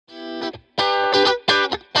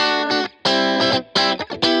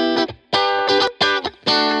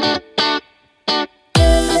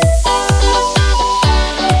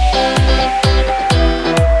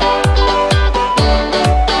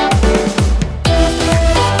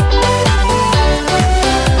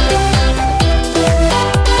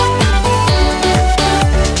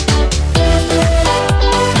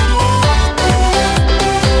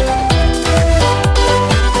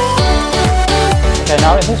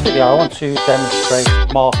this video I want to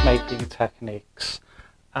demonstrate mark making techniques,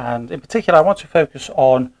 and in particular I want to focus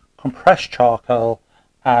on compressed charcoal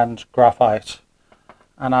and graphite,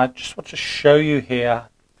 and I just want to show you here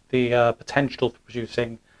the potential for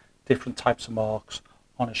producing different types of marks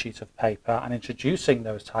on a sheet of paper and introducing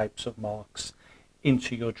those types of marks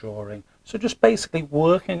into your drawing. So just basically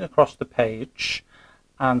working across the page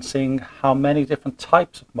and seeing how many different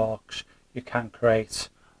types of marks you can create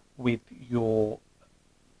with your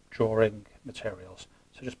drawing materials.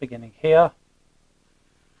 So just beginning here.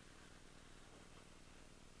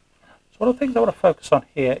 So one of the things I want to focus on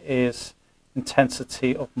here is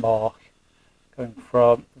intensity of mark, going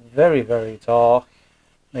from very, very dark,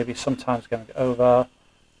 maybe sometimes going over,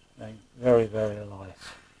 going very, very light.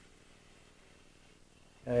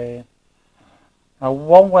 Okay. Now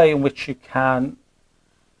one way in which you can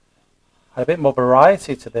add a bit more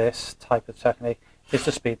variety to this type of technique is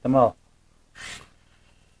to speed them up.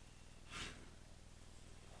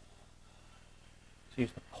 To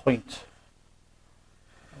use the point,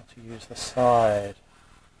 or to use the side.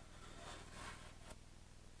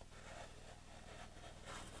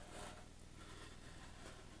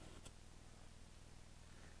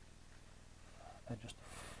 And just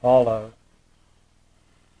follow.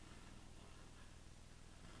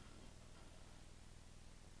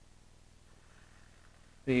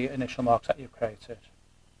 The initial marks that you've created,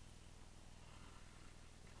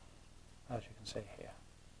 as you can see here.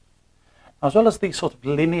 As well as these sort of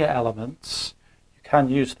linear elements, you can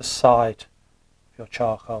use the side of your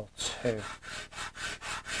charcoal too.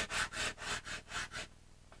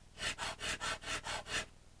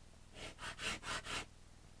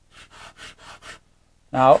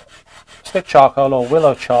 Now, stick charcoal or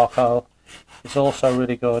willow charcoal is also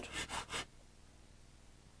really good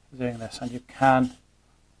for doing this, and you can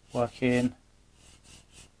work in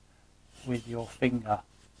with your finger,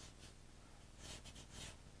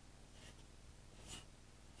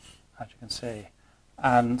 as you can see.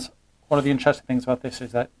 And one of the interesting things about this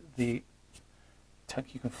is that you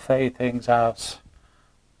can fade things out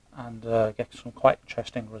and get some quite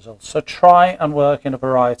interesting results. So try and work in a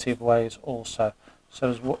variety of ways also. So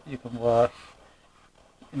as you can work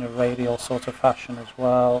in a radial sort of fashion as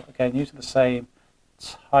well, again using the same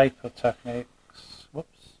type of technique.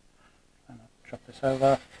 Whoops, and I'll drop this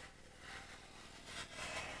over.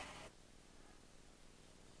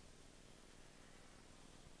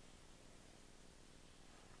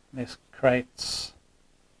 This creates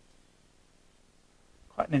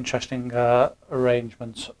quite an interesting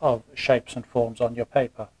arrangement of shapes and forms on your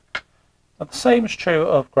paper. Now the same is true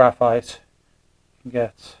of graphite. You can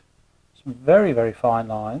get some very, very fine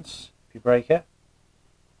lines if you break it.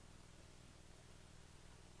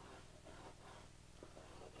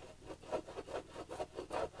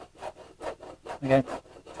 Again,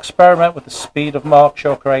 experiment with the speed of marks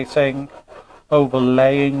you're creating,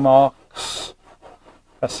 overlaying marks,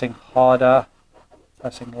 pressing harder,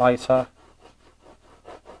 pressing lighter,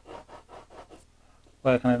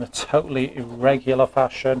 working in a totally irregular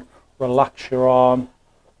fashion. Relax your arm.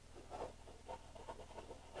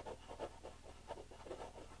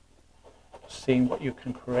 Seeing what you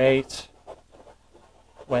can create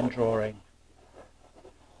when drawing.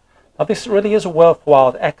 Now this really is a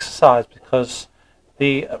worthwhile exercise because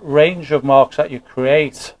the range of marks that you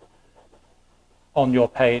create on your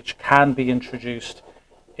page can be introduced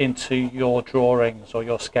into your drawings or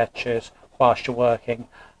your sketches whilst you're working.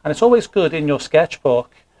 And it's always good in your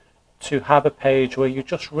sketchbook to have a page where you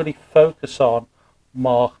just really focus on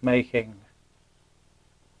mark making.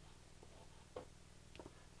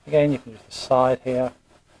 Again, you can use the side here,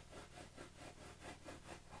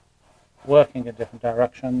 working in different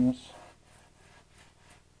directions.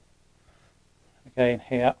 Again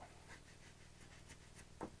here.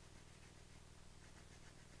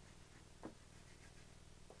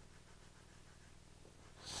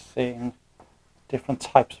 Seeing different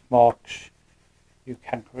types of marks you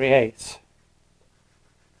can create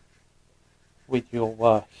with your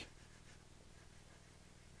work.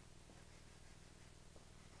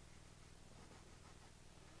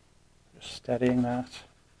 Just steadying that.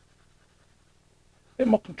 A bit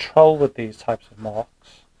more control with these types of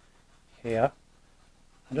marks here.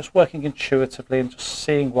 And just working intuitively and just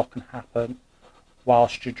seeing what can happen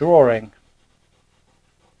whilst you're drawing.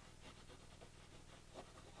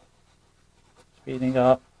 Speeding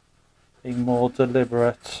up, being more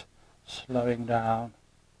deliberate, slowing down.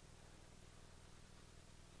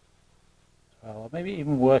 Well, maybe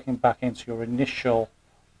even working back into your initial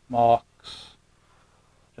marks,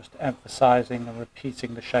 just emphasizing and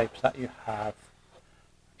repeating the shapes that you have.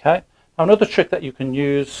 Okay. Now another trick that you can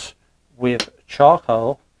use with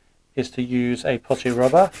charcoal is to use a putty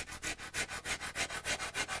rubber.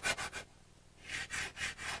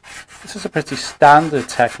 This is a pretty standard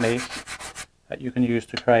technique that you can use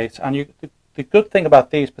to create, and the good thing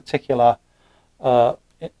about these particular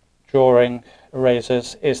drawing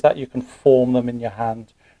erasers is that you can form them in your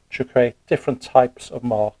hand to create different types of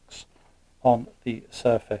marks on the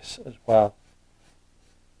surface as well.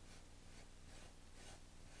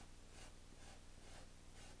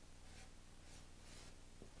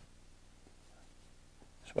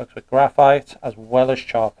 This works with graphite as well as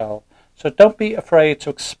charcoal. So don't be afraid to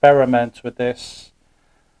experiment with this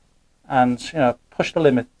and, you know, push the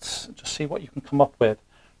limits, just see what you can come up with.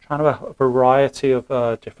 Try to have a variety of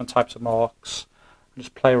different types of marks and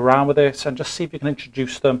just play around with it and just see if you can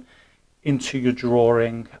introduce them into your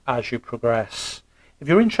drawing as you progress. If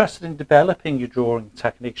you're interested in developing your drawing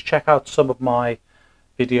techniques, check out some of my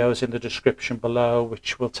videos in the description below,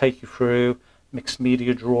 which will take you through mixed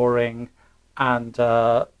media drawing and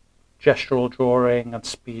gestural drawing and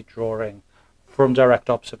speed drawing from direct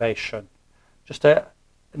observation, just to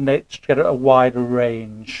get a wider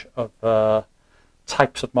range of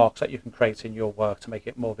types of marks that you can create in your work to make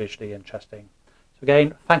it more visually interesting. So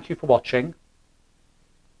again, thank you for watching.